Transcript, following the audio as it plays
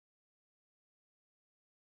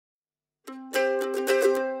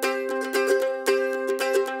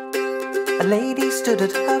A lady stood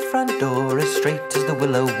at her front door as straight as the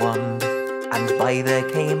willow wand, and by there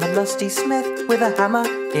came a lusty smith with a hammer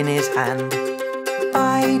in his hand.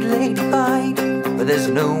 Bide, lady, bide, for there's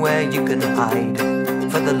nowhere you can hide,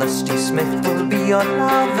 for the lusty smith will be your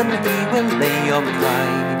love and he will lay your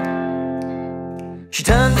pride. She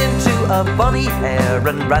turned into a bonny hare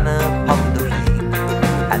and ran upon the plain,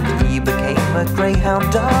 and he became a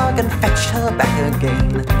greyhound dog and fetched her back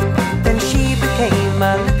again. Then she became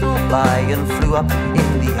a little fly and flew up in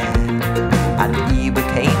the air, and he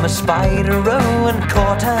became a spider-o and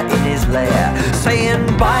caught her in his lair, saying,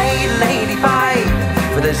 "Bide, lady, bide,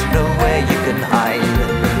 for there's nowhere you can hide,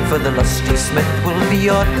 for the lusty smith will be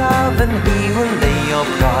your love and he will lay your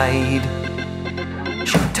pride."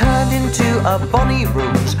 She turned into a bonny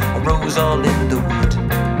rose all in the wood,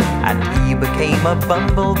 and he became a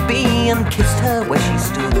bumblebee and kissed her where she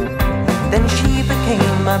stood. Then she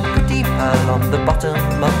became a pretty pearl on the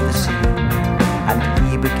bottom of the sea, and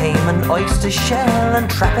he became an oyster shell and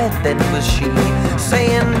trapped then was she,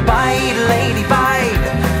 saying, "Bide, lady, bide,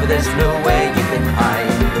 for there's nowhere you can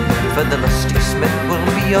hide, for the lusty smith will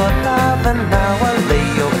be your love and now I'll lay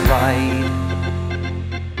your pride."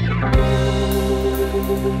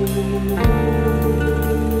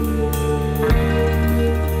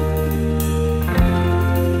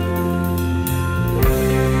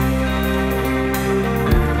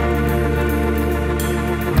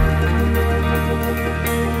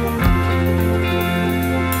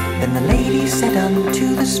 Then the lady said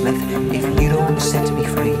unto the smith, "If you don't set me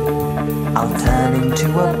free, I'll turn into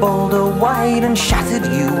a boulder wide and shattered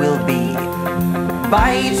you will be.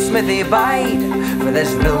 Bide, smithy, bide, for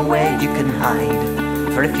there's nowhere you can hide,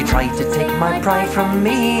 for if you try to take my pride from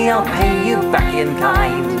me, I'll pay you back in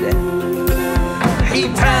kind." He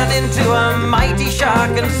turned into a mighty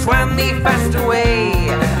shark and swam me fast away,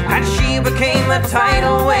 and she became a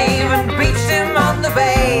tidal wave and beached him on the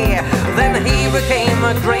bay. Then he became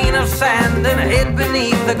a grain of sand and hid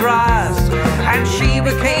beneath the grass, and she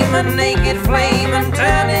became a naked flame and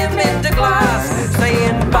turned him into glass,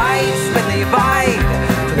 saying, "Bide, smithy, bide,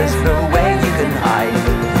 for there's nowhere you can hide,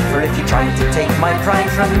 for if you try to take my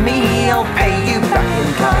pride from me, I'll pay you back in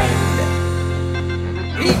kind."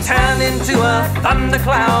 He turned into a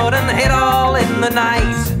thundercloud and hid all in the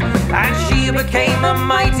night, and she became a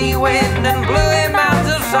mighty wind and blew him out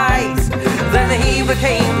of sight. Then he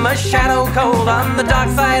became a shadow cold on the dark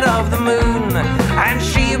side of the moon, and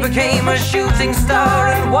she became a shooting star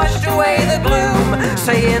and washed away the gloom,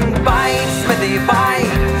 saying, "Bide, smithy,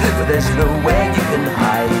 bide, for there's nowhere you can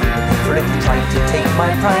hide, for if you try to take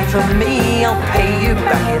my pride from me, I'll pay you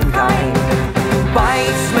back in kind.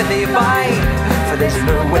 Bide, smithy, bide, for there's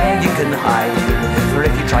nowhere you can hide, for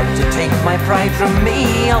if you try to take my pride from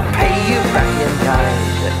me, I'll pay you back in kind."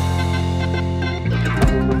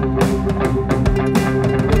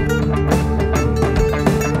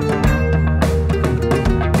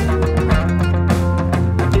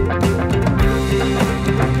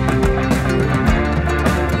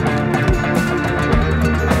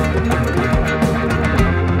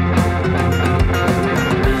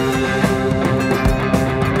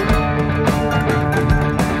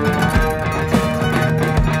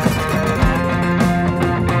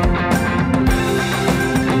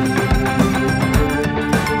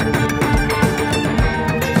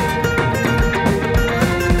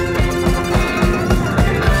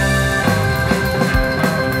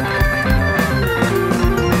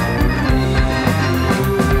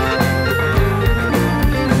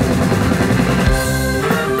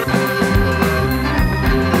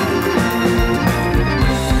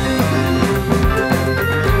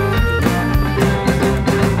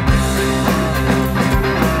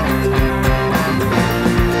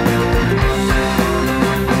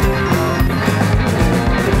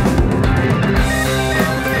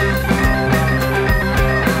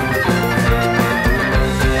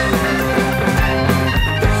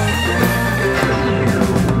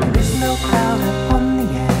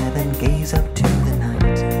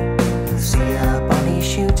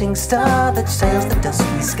 Star that sails the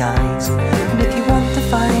dusky skies. And if you want to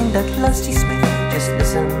find that lusty smith, just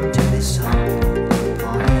listen to this song,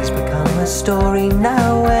 for he's become a story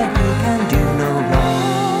now where he can do no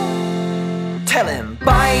wrong. Tell him,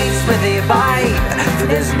 "Bide, smithy, bide, for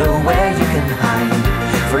there's nowhere you can hide,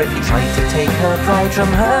 for if you try to take her pride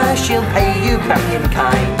from her, she'll pay you back in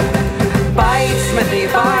kind. Bide, smithy,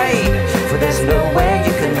 bide, for there's nowhere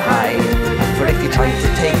you can hide, for if you try to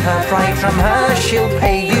take her pride from her, she'll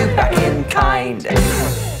pay you back in kind."